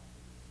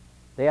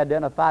 They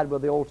identified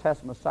with the Old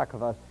Testament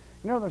sacrifice.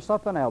 You know, there's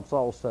something else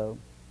also.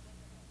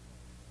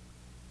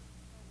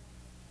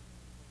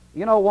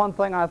 You know, one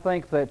thing I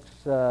think that's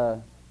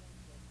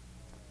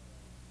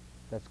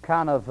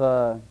kind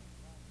of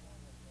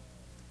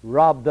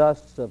robbed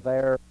us of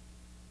our...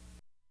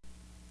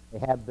 They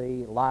had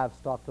the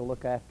livestock to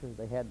look after.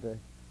 They had to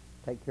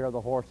take care of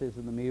the horses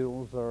and the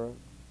mules, or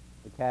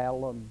the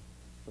cattle and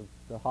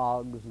the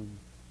hogs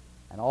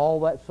and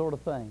all that sort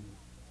of thing.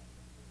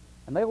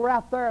 And they were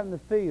out there in the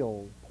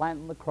field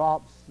planting the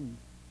crops.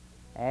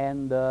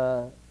 And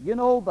you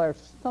know,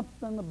 there's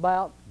something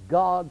about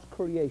God's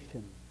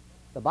creation.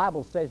 The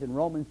Bible says in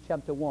Romans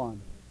chapter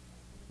 1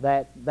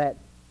 that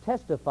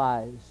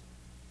testifies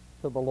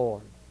to the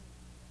Lord.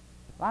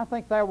 I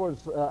think there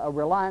was a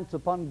reliance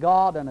upon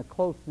God and a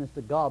closeness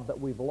to God that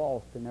we've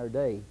lost in our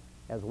day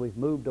as we've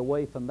moved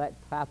away from that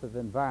type of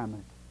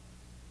environment.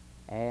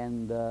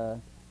 And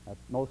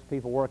most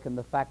people work in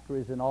the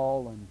factories and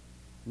all, and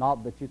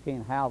not that you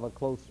can't have a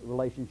close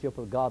relationship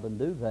with God and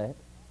do that.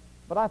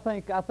 But I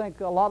think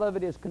a lot of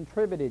it is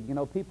contributed. You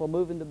know, people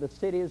moving to the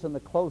cities and the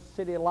close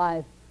city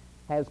life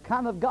has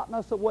kind of gotten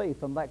us away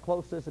from that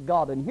closeness of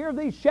God. And here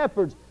these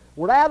shepherds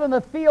were out in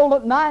the field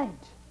at night.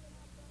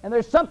 And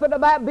there's something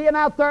about being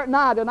out there at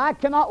night, and I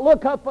cannot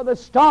look up at the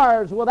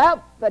stars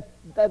without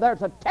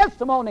there's a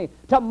testimony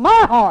to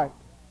my heart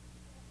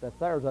that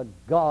there's a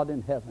God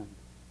in heaven.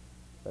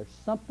 There's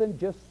something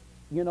just,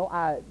 you know,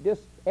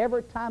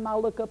 every time I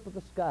look up at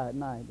the sky at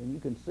night and you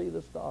can see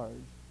the stars,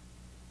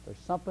 there's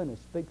something that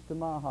speaks to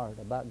my heart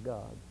about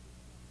God.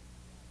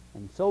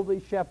 And so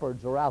these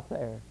shepherds are out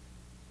there,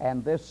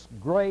 and this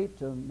great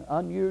and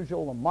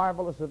unusual and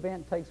marvelous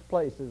event takes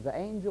place as the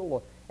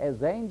angel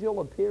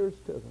appears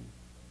to them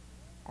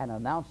and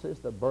announces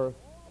the birth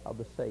of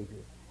the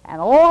Savior.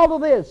 And all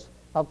of this,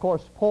 of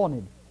course,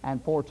 pointed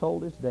and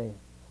foretold his death.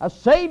 A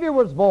Savior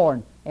was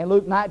born. In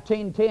Luke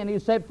 19:10, he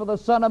said, "For the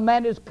Son of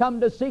Man is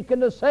come to seek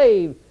and to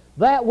save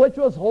that which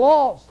was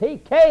lost." He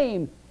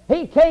came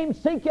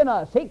seeking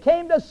us. He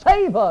came to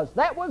save us.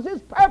 That was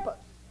his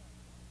purpose.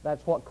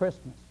 That's what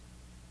Christmas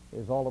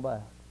is all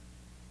about.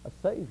 A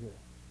Savior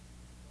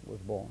was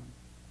born.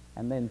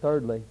 And then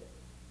thirdly,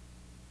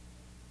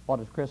 what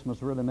does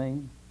Christmas really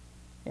mean?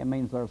 It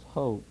means there's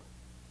hope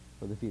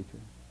for the future.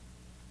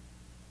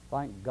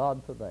 Thank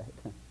God for that.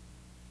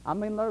 I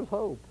mean, there's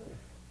hope.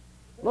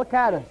 Look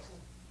at us.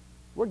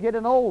 We're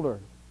getting older.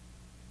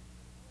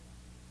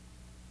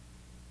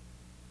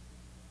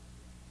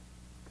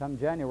 Come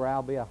January,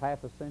 I'll be a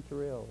half a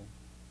century old.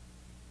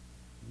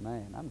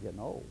 Man, I'm getting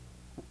old.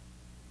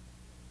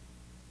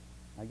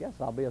 I guess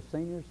I'll be a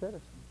senior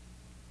citizen.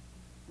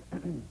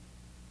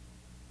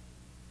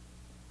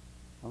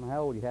 I don't know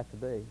how old you have to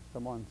be.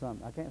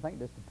 I can't think,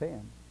 this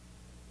depends.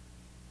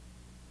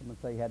 Someone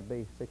say you had to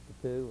be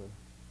 62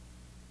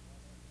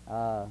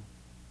 or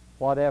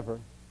whatever.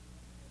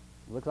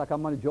 It looks like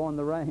I'm going to join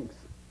the ranks.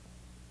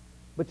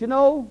 But you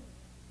know,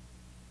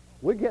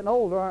 we're getting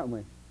older, aren't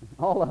we?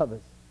 All of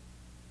us.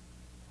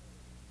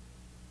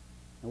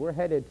 And we're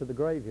headed to the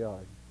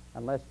graveyard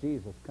unless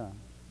Jesus comes.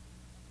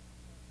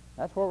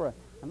 That's where we're at.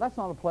 And that's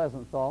not a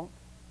pleasant thought.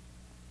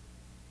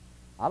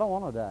 I don't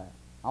want to die.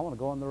 I want to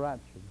go in the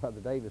rapture. Brother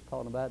David's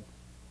talking about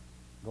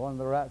going in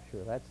the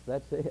rapture.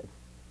 That's it.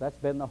 That's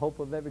been the hope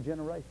of every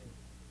generation.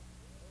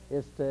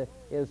 Is to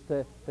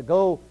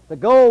go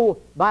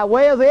by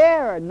way of the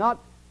air and not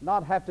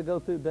have to go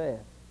through death.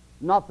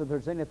 Not that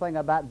there's anything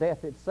about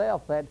death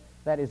itself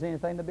that is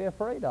anything to be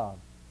afraid of.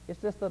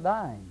 It's just the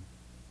dying.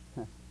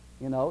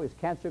 You know, is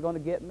cancer going to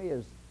get me?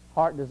 Is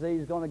heart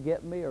disease going to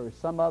get me? Or is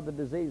some other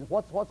disease?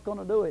 What's going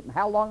to do it? And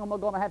how long am I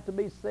going to have to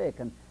be sick?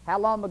 And how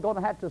long am I going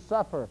to have to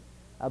suffer?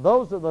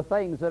 Those are the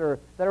things that are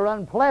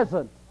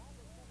unpleasant.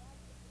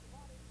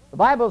 The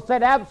Bible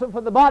said, absent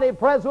from the body,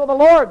 present with the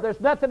Lord. There's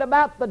nothing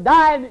about the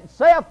dying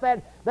itself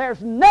that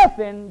there's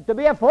nothing to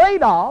be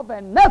afraid of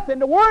and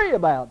nothing to worry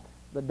about.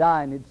 The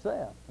dying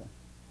itself,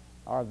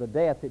 or the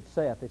death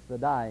itself. It's the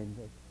dying,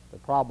 the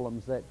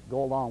problems that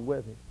go along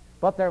with it.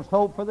 But there's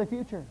hope for the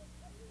future.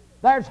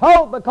 There's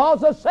hope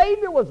because a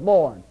Savior was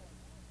born.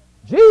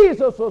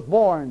 Jesus was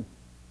born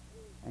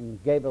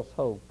and gave us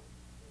hope.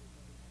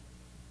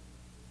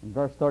 In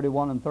verse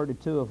 31 and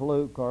 32 of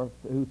Luke, or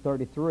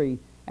 33,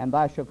 "And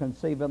thou shalt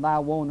conceive in thy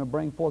womb and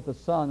bring forth a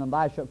son, and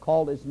thou shalt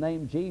call his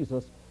name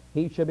Jesus.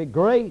 He shall be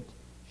great,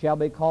 shall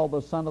be called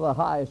the Son of the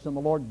Highest, and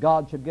the Lord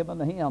God shall give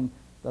unto him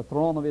the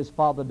throne of his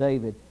father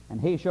David.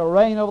 And he shall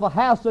reign over the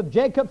house of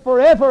Jacob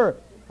forever,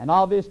 and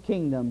of his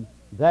kingdom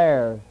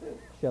there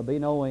shall be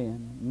no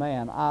end."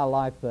 Man, I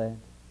like that.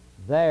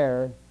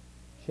 There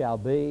shall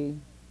be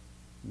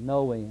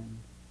no end.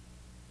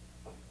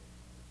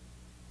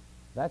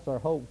 That's our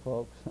hope,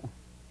 folks.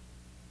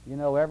 You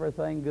know,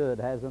 everything good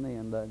has an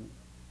end, doesn't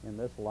it, in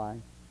this life?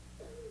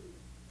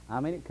 I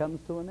mean, it comes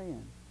to an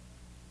end.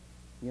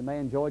 You may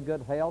enjoy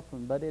good health,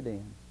 but it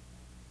ends.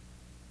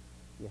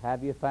 You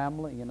have your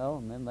family, you know,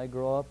 and then they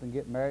grow up and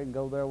get married and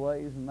go their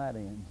ways, and that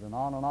ends. And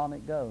on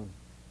it goes.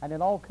 And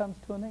it all comes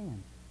to an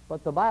end.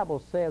 But the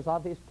Bible says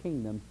of his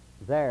kingdom,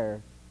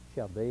 there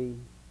shall be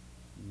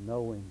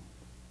no end.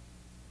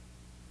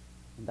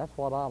 And that's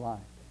what I like.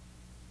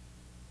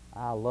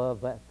 I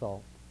love that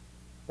thought,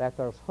 that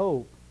there's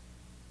hope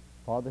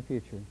for the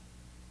future.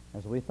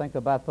 As we think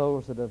about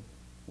those that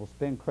will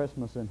spend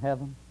Christmas in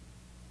heaven,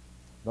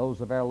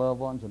 those of our loved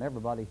ones, and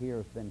everybody here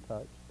has been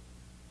touched.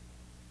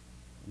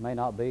 You may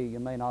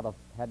not have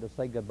had to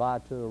say goodbye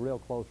to a real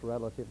close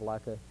relative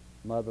like a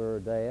mother or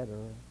dad or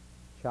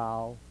a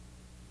child,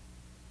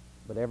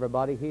 but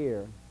everybody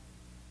here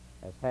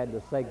has had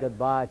to say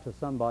goodbye to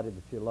somebody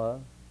that you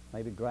love,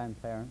 maybe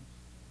grandparents,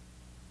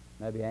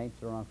 maybe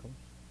aunts or uncles,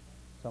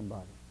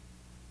 somebody.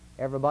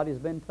 Everybody's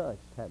been touched,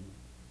 hasn't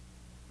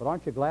it? But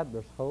aren't you glad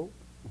there's hope?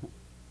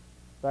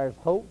 There's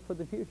hope for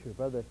the future.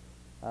 Brother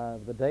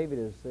that David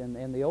is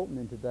in the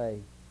opening today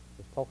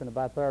is talking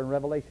about there in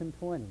Revelation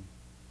 20,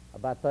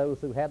 about those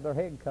who had their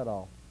head cut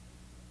off.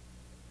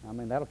 I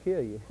mean, that'll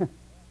kill you.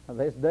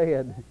 They're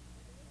dead.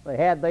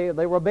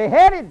 They were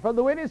beheaded for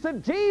the witness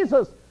of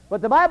Jesus,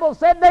 but the Bible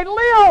said they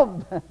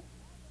lived.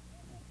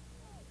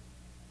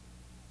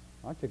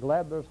 Aren't you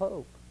glad there's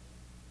hope?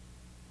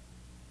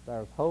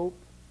 There's hope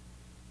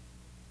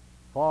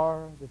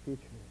for the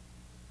future.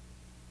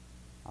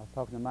 I was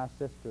talking to my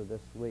sister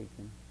this week,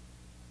 and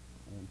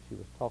she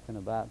was talking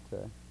about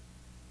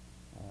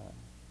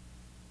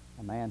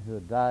a man who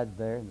had died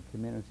there in the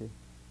community,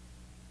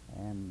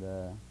 and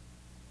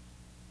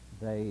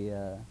they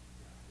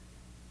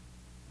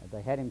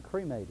had him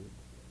cremated.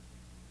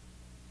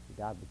 He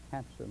died of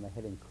cancer, and they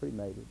had him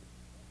cremated.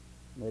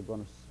 He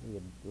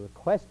had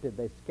requested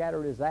they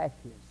scatter his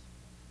ashes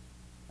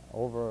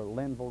over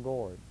Linville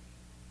Gorge.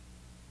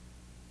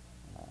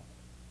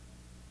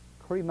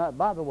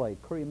 By the way,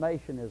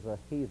 cremation is a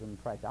heathen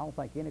practice. I don't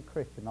think any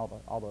Christian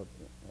ought to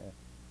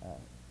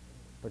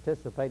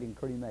participate in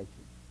cremation.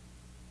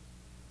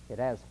 It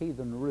has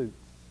heathen roots.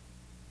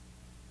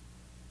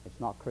 It's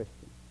not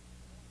Christian.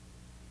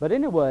 But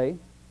anyway,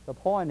 the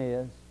point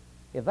is,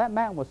 if that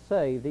man was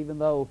saved, even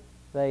though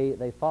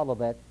they follow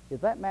that,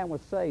 if that man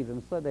was saved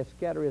and so they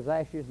scatter his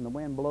ashes and the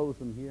wind blows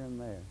them here and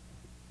there,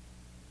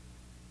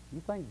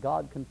 you think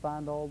God can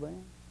find all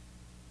them?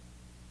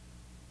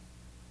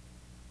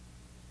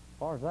 As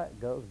far as that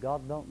goes,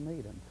 God don't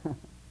need them.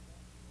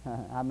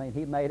 I mean,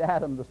 he made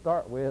Adam to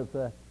start with.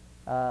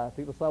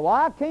 People say, well,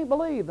 I can't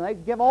believe, and they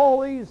give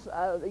all these,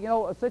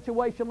 a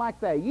situation like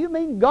that. You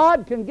mean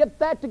God can get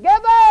that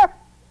together?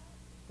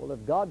 Well,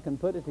 if God can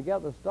put it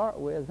together to start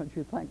with, don't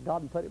you think God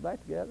can put it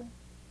back together?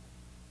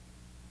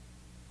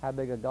 How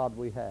big a God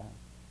we have.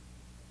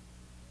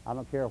 I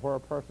don't care where a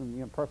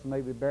person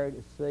may be buried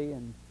at sea,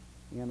 and,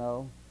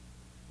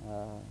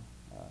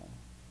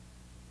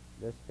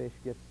 this fish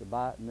gets a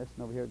bite, and this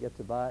one over here gets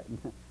a bite,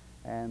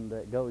 and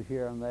it goes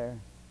here and there.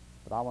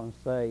 But I want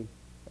to say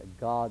that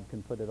God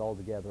can put it all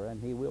together,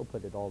 and he will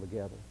put it all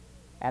together.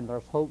 And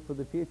there's hope for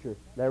the future.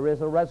 There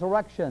is a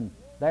resurrection.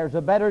 There's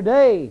a better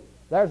day.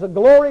 There's a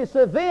glorious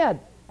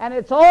event. And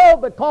it's all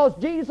because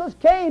Jesus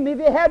came. If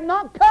he had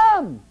not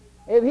come,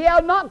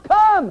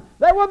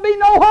 there would be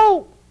no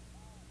hope.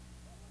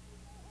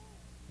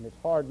 And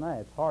it's hard now.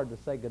 It's hard to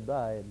say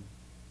goodbye.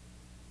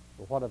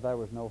 But what if there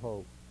was no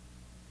hope?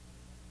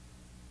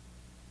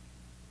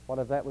 What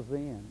if that was the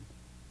end?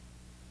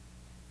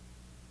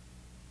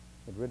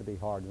 It'd really be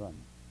hard, wouldn't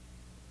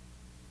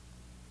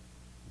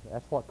it?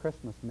 That's what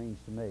Christmas means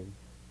to me.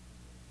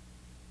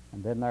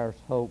 And then there's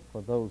hope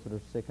for those that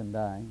are sick and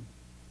dying.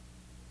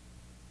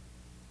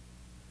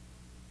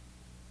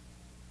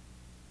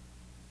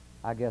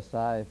 I guess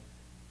I've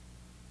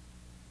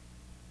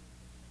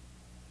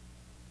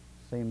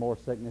seen more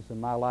sickness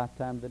in my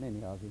lifetime than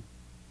any of you.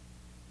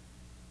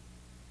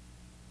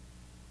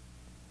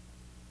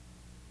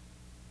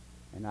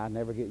 And I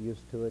never get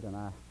used to it, and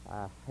I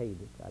hate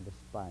it. I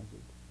despise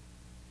it.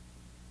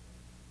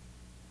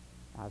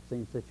 I've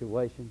seen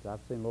situations. I've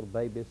seen little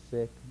babies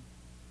sick,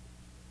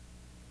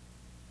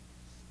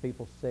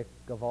 people sick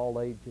of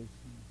all ages,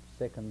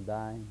 sick and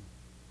dying.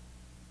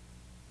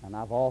 And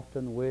I've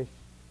often wished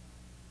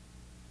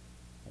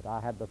that I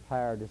had the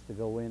power just to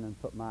go in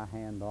and put my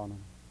hand on them,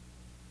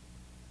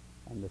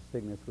 and the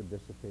sickness would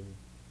disappear.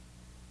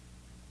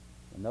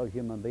 And no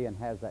human being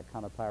has that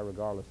kind of power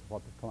regardless of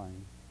what they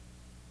claim.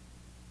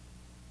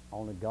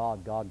 Only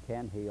God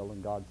can heal,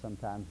 and God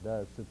sometimes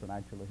does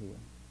supernaturally heal.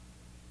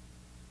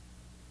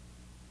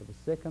 For the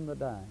sick and the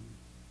dying,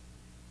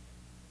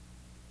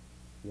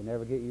 you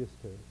never get used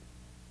to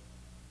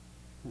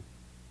it.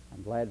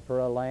 I'm glad for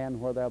a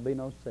land where there'll be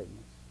no sickness,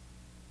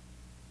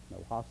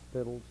 no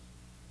hospitals,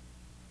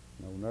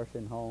 no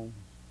nursing homes,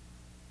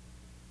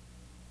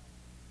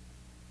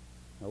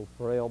 no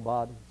frail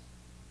bodies.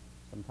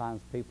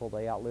 Sometimes people,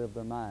 they outlive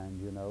their mind,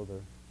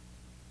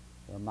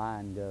 their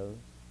mind goes.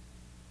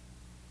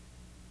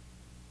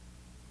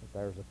 But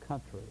there's a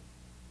country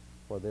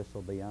where this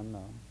will be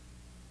unknown.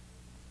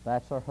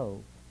 That's our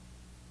hope.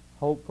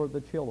 Hope for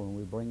the children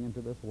we bring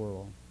into this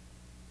world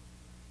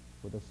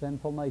with a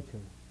sinful nature.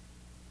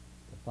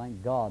 To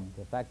thank God,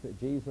 the fact that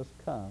Jesus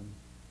comes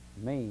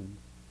means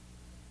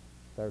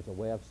there's a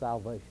way of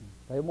salvation.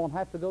 They won't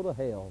have to go to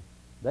hell.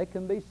 They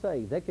can be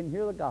saved. They can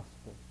hear the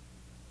gospel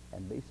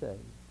and be saved.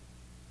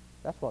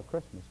 That's what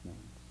Christmas means.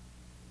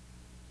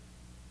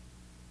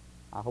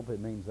 I hope it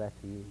means that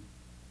to you.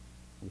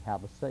 We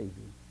have a Savior.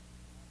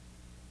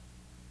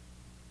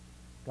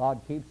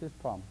 God keeps his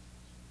promises,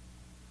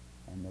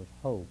 and there's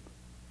hope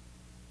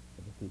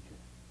for the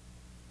future.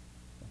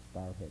 Let's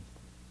bow our heads.